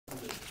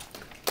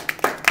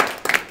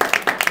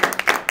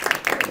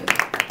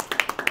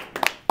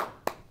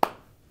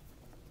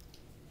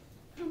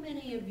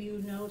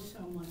know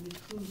someone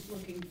who's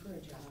looking for a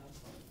job?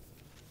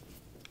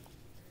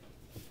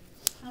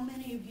 How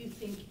many of you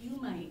think you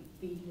might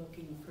be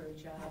looking for a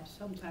job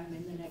sometime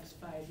in the next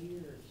 5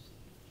 years?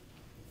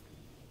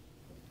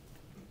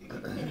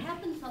 It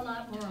happens a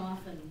lot more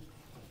often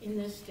in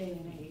this day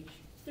and age.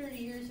 30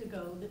 years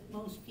ago, that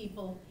most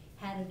people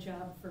had a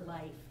job for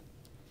life.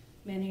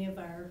 Many of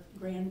our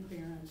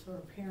grandparents or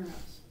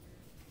parents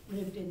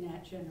lived in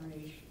that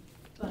generation.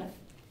 But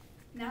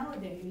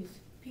nowadays,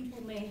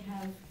 people may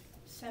have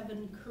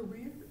 7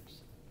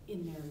 careers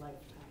in their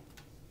lifetime,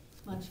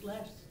 much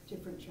less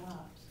different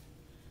jobs.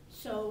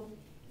 So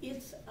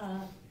it's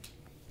an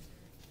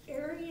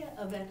area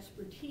of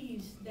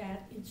expertise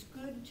that it's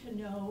good to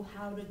know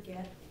how to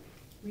get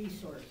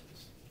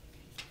resources.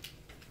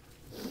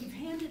 We've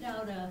handed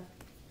out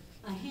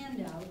a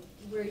handout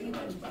where you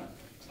can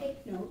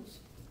take notes,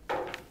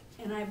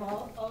 and I've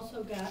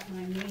also got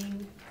my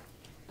main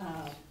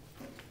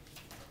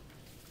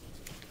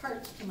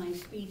parts to my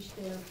speech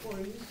there for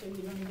you, so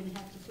you don't even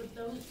have to put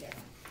those down.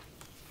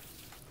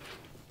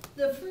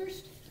 The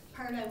first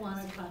part I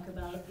want to talk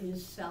about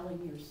is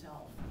selling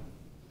yourself.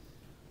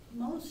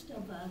 Most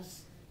of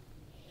us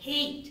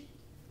hate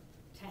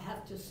to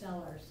have to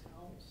sell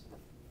ourselves.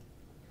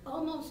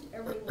 Almost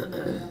everyone I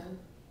know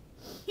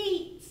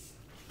hates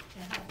to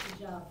have to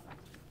job hunt.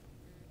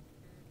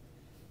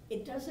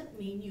 It doesn't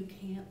mean you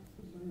can't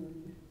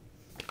learn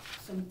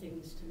some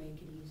things to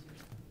make it easier.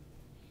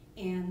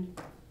 And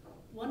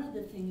one of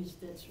the things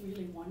that's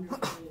really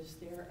wonderful is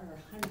there are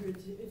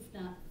hundreds, if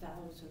not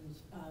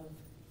thousands, of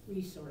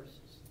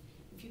resources.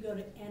 If you go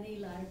to any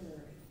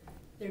library,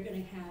 they're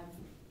going to have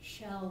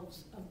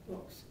shelves of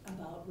books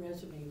about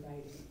resume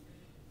writing,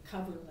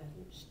 cover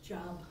letters,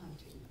 job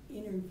hunting,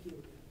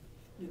 interviewing,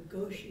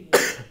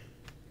 negotiating.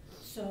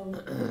 So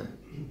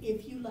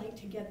if you like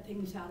to get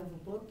things out of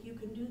a book, you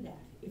can do that.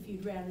 If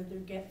you'd rather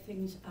get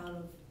things out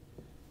of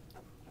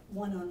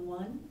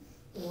one-on-one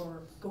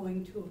or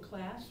going to a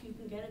class, you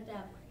can get it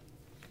that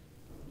way.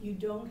 You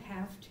don't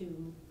have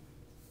to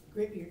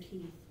grit your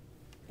teeth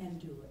and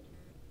do it.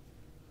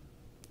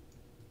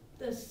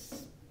 The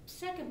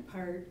second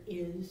part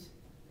is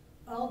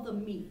all the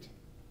meat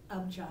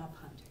of job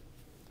hunting.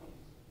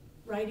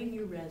 Writing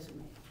your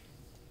resume.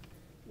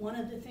 One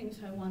of the things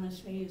I want to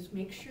say is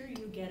make sure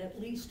you get at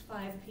least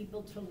 5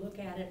 people to look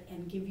at it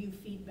and give you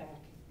feedback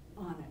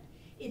on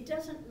it. It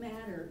doesn't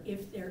matter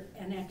if they're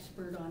an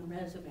expert on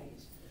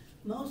resumes.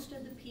 Most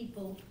of the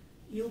people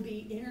you'll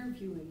be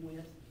interviewing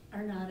with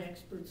are not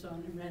experts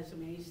on the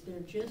resumes.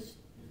 They're just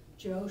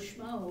Joe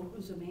Schmo,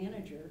 who's a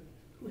manager,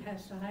 who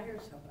has to hire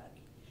somebody.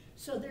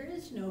 So there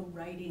is no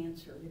right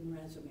answer in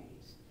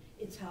resumes.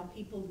 It's how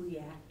people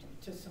react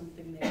to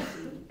something they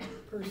see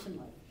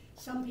personally.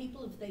 Some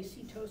people, if they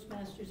see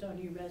Toastmasters on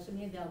your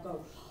resume, they'll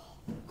go,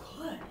 oh,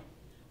 good.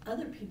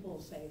 Other people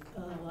will say,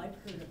 oh, I've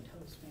heard of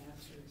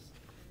Toastmasters.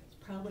 It's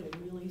probably a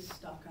really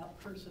stuck-up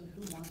person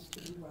who wants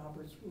to do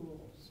Robert's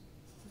Rules.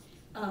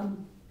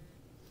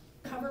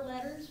 Cover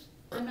letters,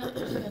 I'm not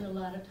going to spend a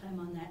lot of time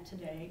on that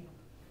today.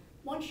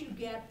 Once you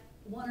get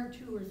 1 or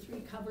 2 or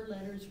 3 cover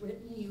letters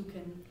written, you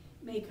can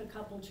make a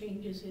couple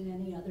changes in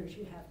any others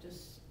you have to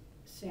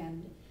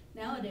send.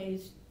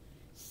 Nowadays,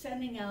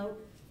 sending out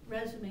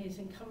resumes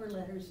and cover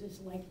letters is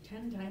like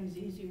 10 times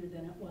easier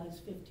than it was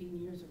 15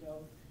 years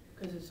ago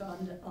because it's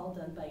all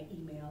done by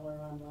email or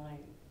online.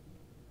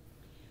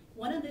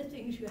 One of the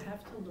things you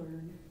have to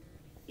learn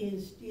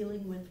is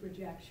dealing with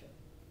rejection.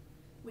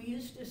 We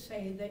used to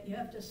say that you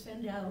have to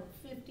send out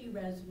 50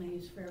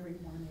 resumes for every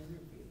 1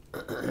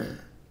 interview.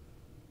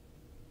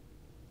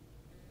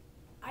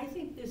 I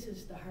think this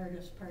is the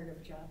hardest part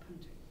of job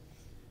hunting.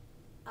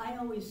 I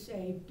always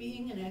say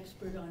being an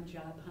expert on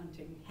job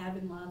hunting,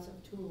 having lots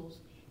of tools,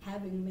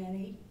 having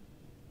many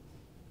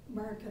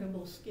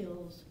marketable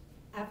skills,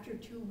 after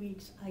 2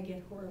 weeks I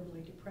get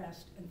horribly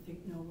depressed and think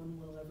no one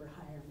will ever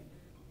hire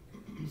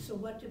me. So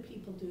what do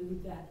people do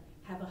that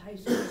have a high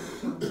school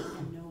diploma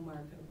and no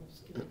marketable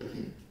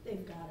skills?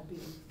 They've got to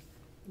be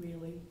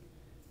really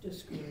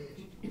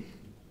discouraged.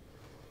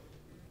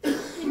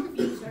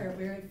 Interviews are a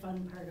very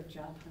fun part of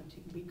job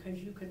hunting because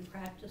you can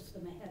practice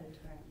them ahead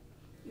of time.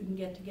 You can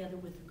get together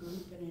with a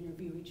group and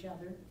interview each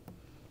other.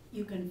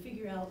 You can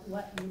figure out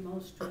what your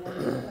most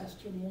dreaded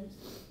question is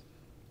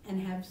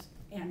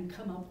and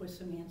come up with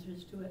some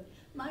answers to it.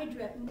 My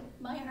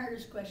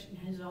hardest question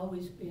has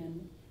always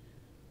been,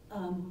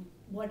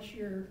 what's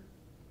your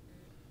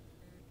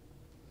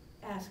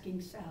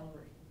asking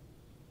salary?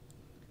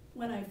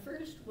 When I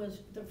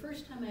the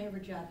first time I ever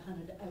job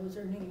hunted, I was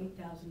earning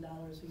 $8,000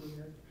 a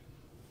year.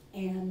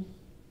 And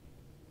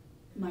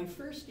my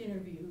first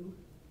interview,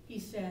 he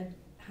said,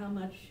 how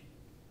much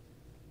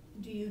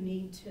do you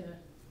need to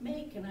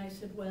make? And I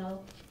said,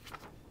 well,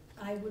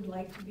 I would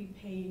like to be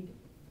paid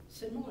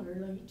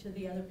similarly to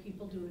the other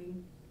people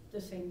doing the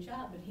same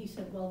job. And he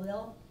said,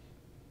 well,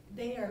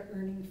 they are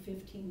earning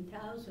 $15,000.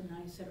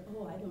 I said,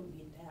 oh, I don't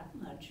need that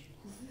much.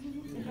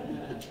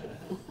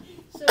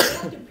 So you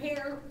have to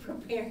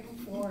prepare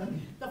for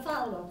the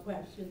follow-up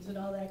questions and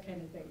all that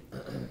kind of thing.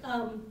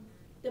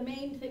 the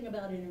main thing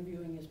about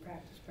interviewing is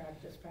practice,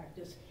 practice,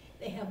 practice.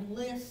 They have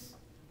lists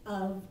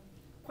of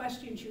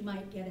questions you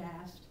might get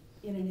asked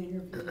in an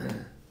interview.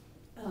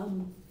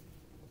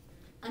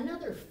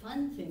 Another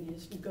fun thing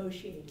is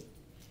negotiating.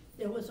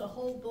 There was a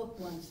whole book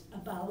once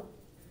about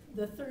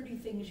the 30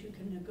 things you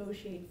can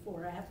negotiate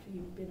for after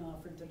you've been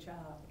offered the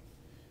job.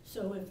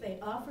 So if they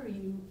offer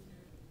you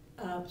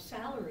a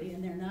salary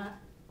and they're not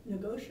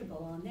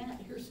negotiable on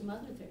that, here's some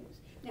other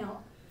things.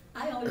 Now,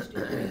 I always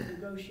do great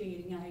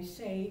negotiating.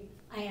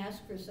 I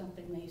ask for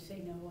something, they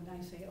say no, and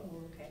I say,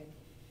 oh, okay.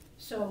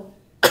 So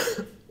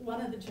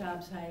one of the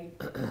jobs I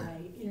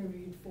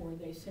interviewed for,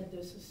 they said,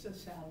 this is the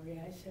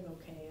salary. I said,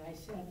 okay. I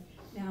said,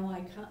 now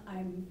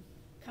I'm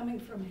coming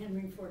from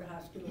Henry Ford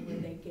Hospital where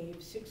they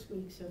gave 6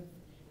 weeks of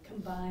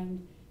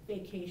combined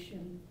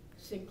vacation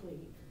sick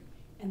leave.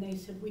 And they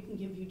said, we can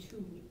give you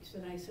 2 weeks.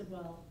 And I said,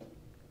 well,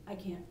 I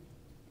can't.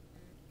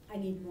 I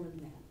need more than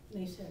that.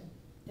 And they said,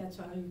 that's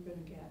all you're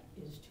going to get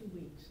is 2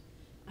 weeks.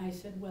 I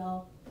said,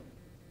 well,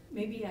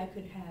 maybe I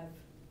could have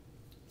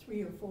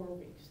 3 or 4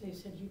 weeks. They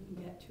said, you can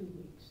get 2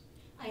 weeks.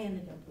 I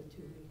ended up with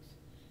 2 weeks.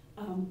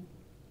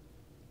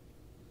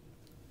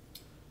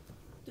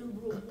 The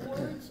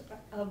rewards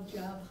of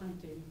job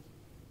hunting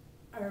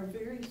are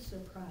very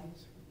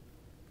surprising.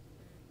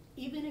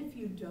 Even if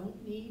you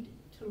don't need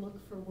to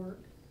look for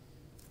work,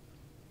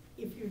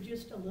 if you're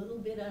just a little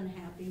bit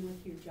unhappy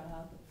with your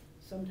job,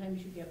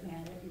 sometimes you get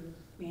mad at your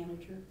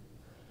manager.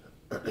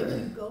 If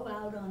you go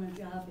out on a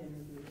job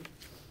interview,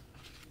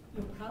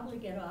 you'll probably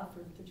get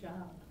offered the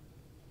job,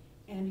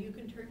 and you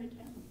can turn it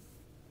down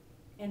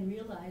and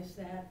realize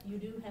that you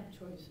do have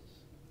choices.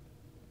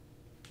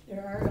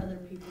 There are other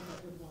people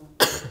that would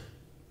want.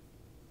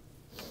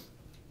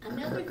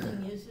 Another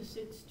thing is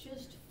it's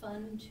just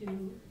fun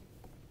to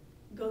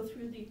go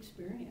through the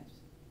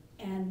experience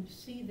and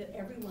see that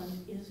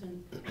everyone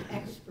isn't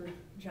expert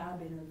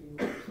job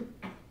interviewers.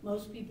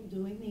 Most people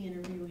doing the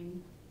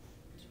interviewing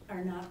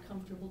are not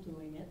comfortable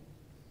doing it.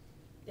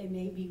 They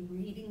may be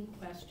reading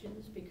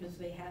questions because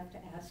they have to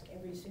ask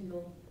every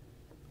single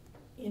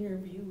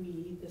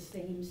interviewee the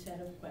same set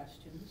of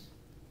questions,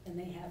 and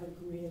they have a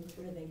grid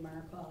where they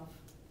mark off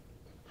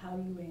how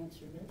you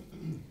answered it,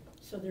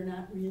 so they're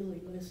not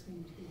really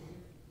listening to you.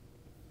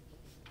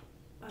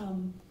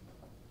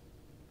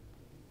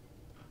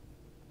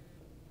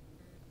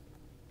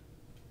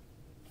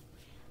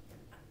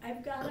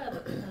 I've got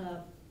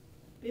a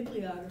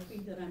bibliography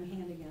that I'm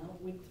handing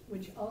out,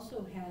 which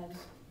also has,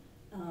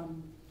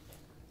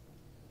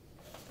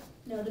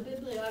 no, the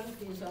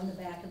bibliography is on the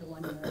back of the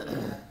one you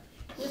already have.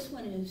 This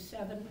one is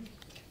 7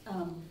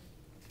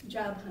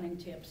 job hunting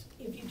tips.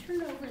 If you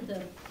turn over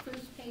the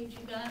first page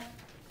you got,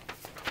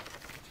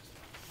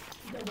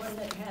 the one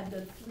that had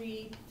the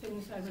 3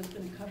 things I was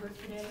going to cover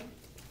today,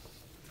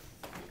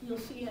 you'll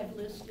see I've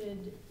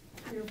listed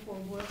 3 or 4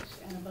 books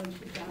and a bunch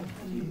of job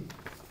hunting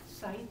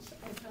sites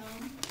I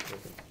found.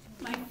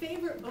 My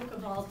favorite book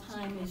of all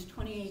time is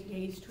 28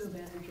 Days to a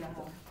Better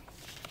Job.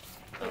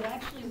 It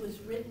actually was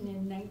written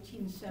in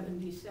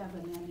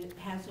 1977 and it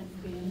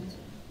hasn't been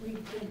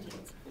reprinted.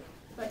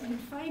 But you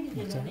find it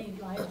in any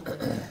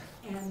library.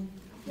 And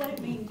what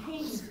it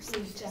maintains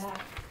is that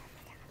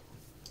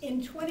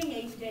in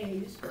 28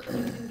 days,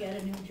 you can get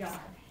a new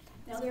job.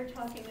 Now they're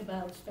talking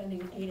about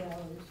spending 8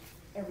 hours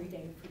every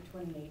day for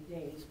 28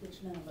 days,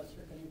 which none of us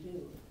are going to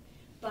do.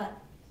 But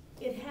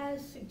it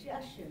has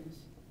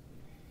suggestions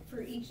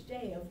for each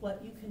day of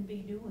what you can be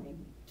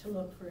doing to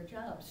look for a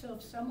job. So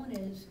if someone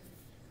is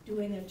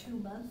doing a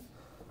 2-month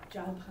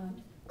job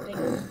hunt, they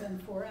can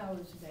spend 4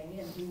 hours a day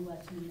and do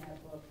what's in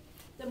that book.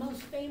 The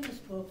most famous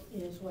book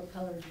is What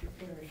Color is Your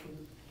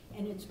Parachute?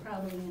 And it's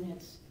probably in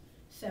its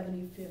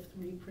 75th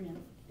reprint.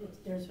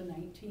 There's a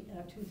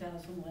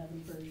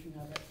 2011 version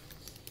of it.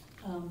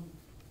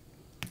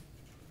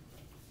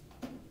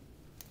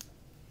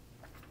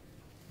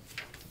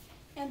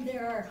 And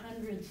there are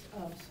hundreds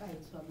of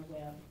sites on the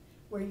web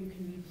where you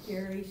can be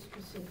very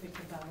specific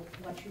about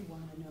what you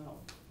want to know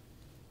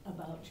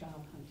about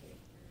job hunting,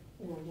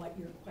 or what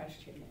your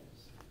question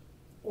is.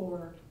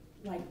 Or,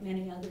 like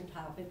many other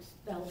topics,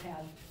 they'll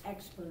have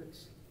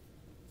experts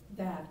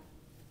that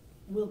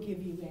will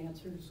give you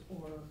answers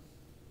or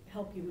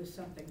help you with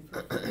something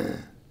for free.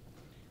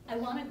 I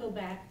want to go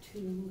back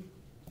to,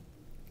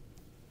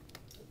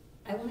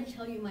 I want to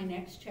tell you my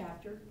next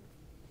chapter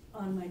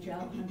on my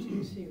job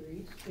hunting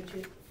series, which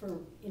is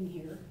in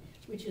here,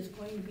 which is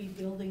going to be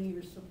building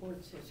your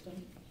support system.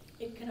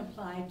 It can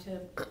apply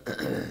to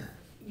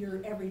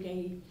your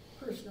everyday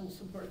personal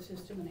support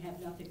system and have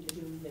nothing to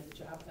do with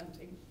job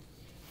hunting.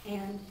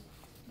 And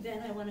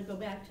then I want to go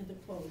back to the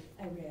quote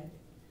I read.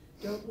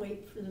 Don't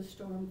wait for the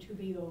storm to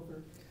be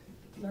over.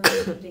 Learn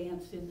to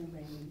dance in the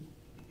rain.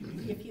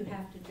 If you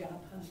have to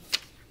job hunt,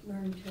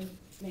 learn to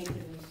make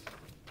it as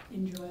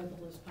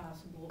enjoyable as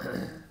possible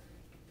or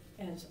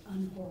as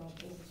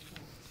unhorrible as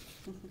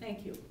possible.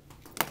 Thank you.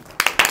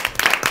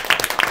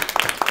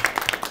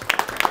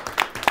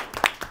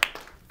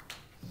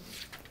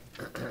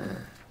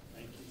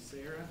 Thank you,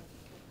 Sarah.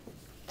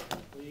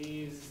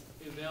 Please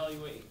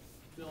evaluate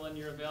fill in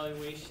your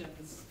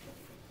evaluations.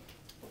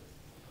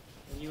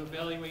 When you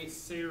evaluate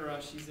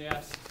Sarah, she's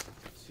asked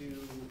to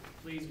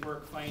please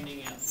work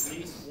finding at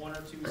least 1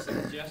 or 2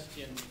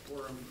 suggestions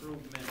for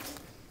improvement.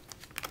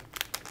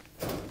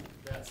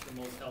 That's the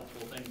most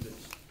helpful thing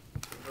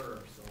to her,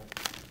 so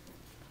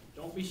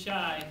don't be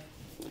shy.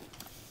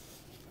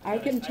 I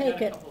can take I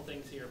got a it. couple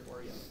things here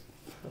for you.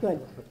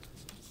 Good.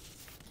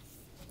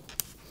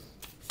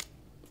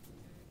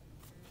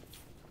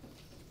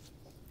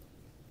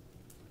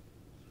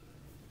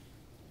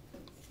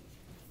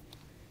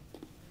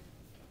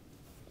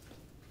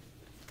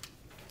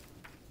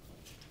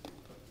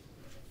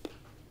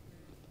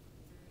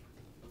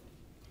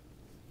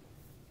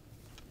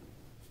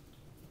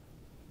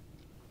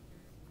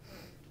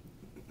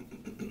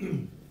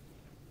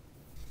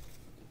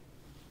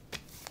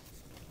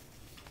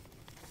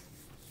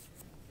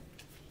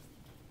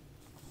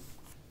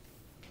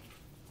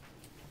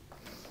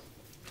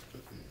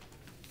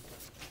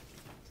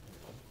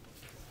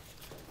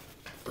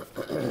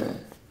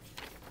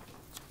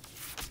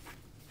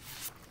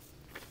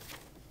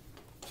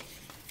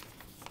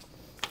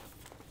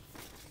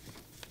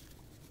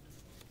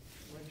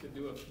 We're going to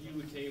do a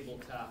few table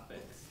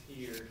topics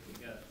here.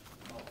 We got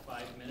about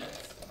 5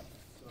 minutes.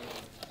 So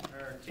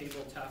our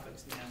table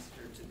topics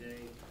master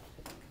today,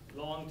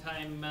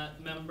 longtime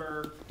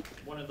member,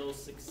 one of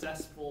those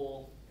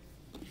successful,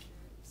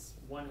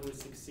 one who has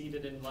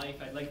succeeded in life.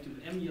 I'd like to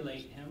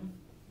emulate him.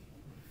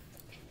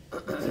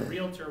 He's a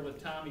realtor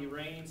with Tommy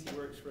Raines. He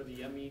works for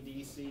the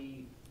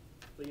MEDC.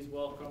 Please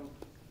welcome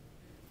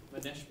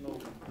Manish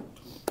Modi.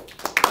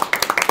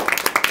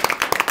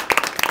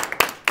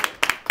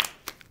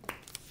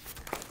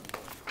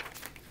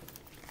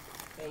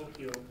 Thank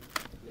you,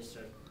 Mr.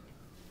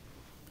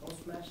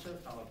 Toastmaster,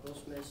 our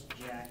Toastmasters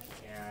Jack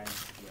and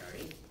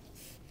Gary.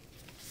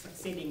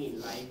 Succeeding in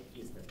life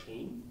is the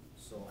theme,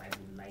 so I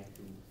would like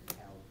to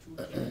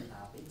have 2 table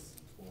topics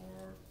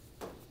for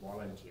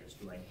volunteers.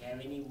 Do I have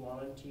any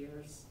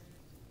volunteers?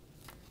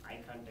 Eye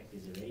contact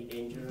is a very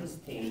dangerous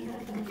thing.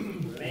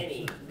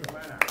 Lenny, come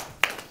on up.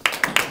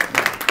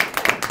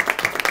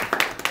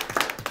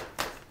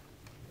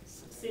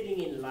 Succeeding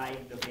in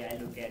life, the way I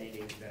look at it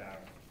is there are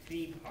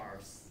 3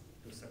 parts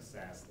to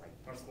success, like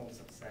personal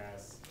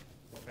success,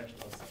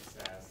 professional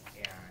success,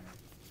 and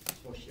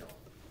social.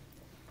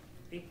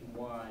 Pick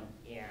one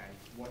and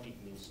what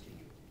it means to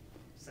you.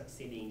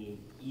 Succeeding in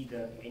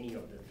either any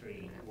of the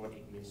 3, what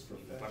it means to you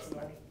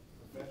personally.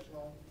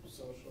 Professional,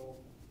 social,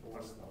 or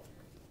Personal.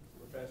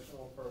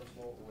 professional,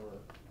 personal, or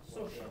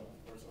Social.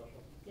 Or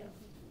social. Yeah.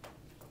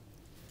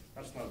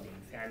 Personal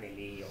being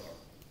family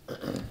or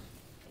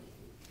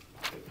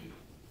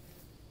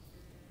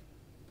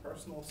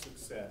Personal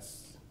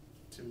success,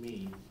 to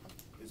me,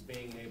 is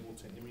being able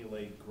to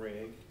emulate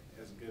Greg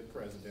as a good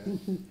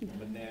president,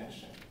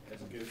 Manish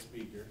as a good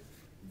speaker,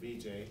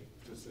 VJ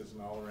just as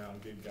an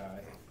all-around good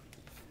guy,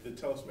 the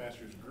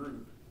Toastmasters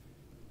group,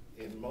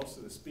 and most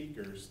of the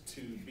speakers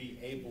to be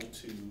able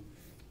to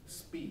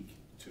speak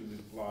to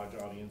large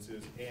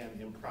audiences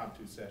and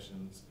impromptu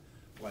sessions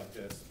like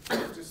this.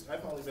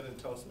 I've only been in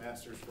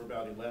Toastmasters for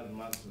about 11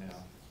 months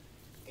now,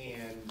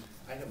 and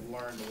I have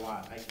learned a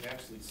lot. I can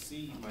actually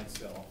see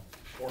myself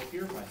or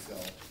hear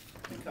myself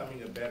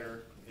becoming a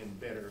better and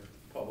better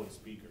public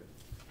speaker.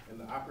 And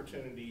the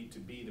opportunity to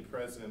be the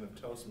president of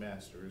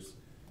Toastmasters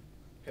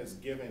has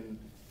given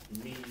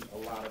me a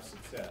lot of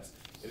success.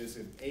 It has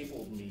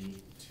enabled me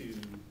to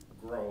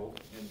grow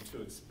and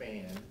to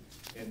expand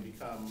and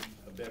become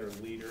a better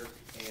leader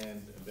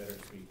and a better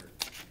speaker.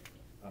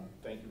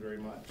 Thank you very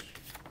much.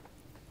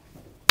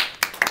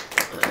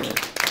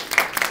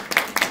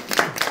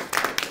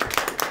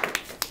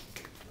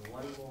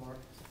 one more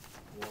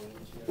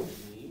volunteer we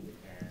need.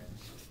 And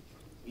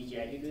VJ,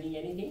 are you doing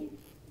anything?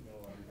 No,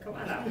 I'm Come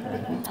not. on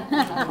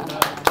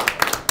up.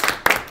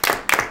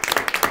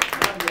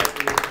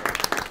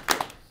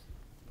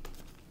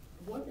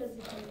 What does it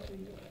mean to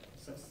you?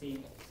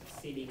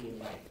 Succeeding in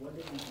life. What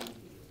does it mean to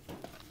you?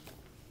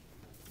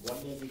 What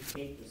does it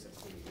take to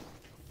succeed?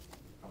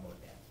 How about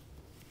that?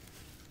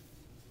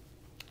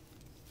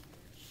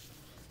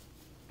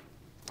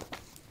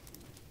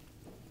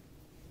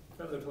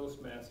 Fellow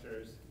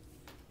Toastmasters,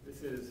 this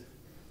is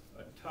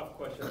a tough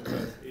question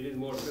because it is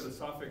more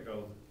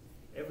philosophical.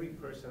 Every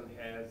person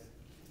has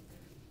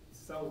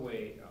some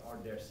way, or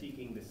they're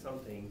seeking the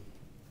something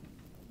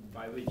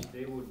by which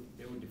they would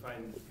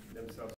define themselves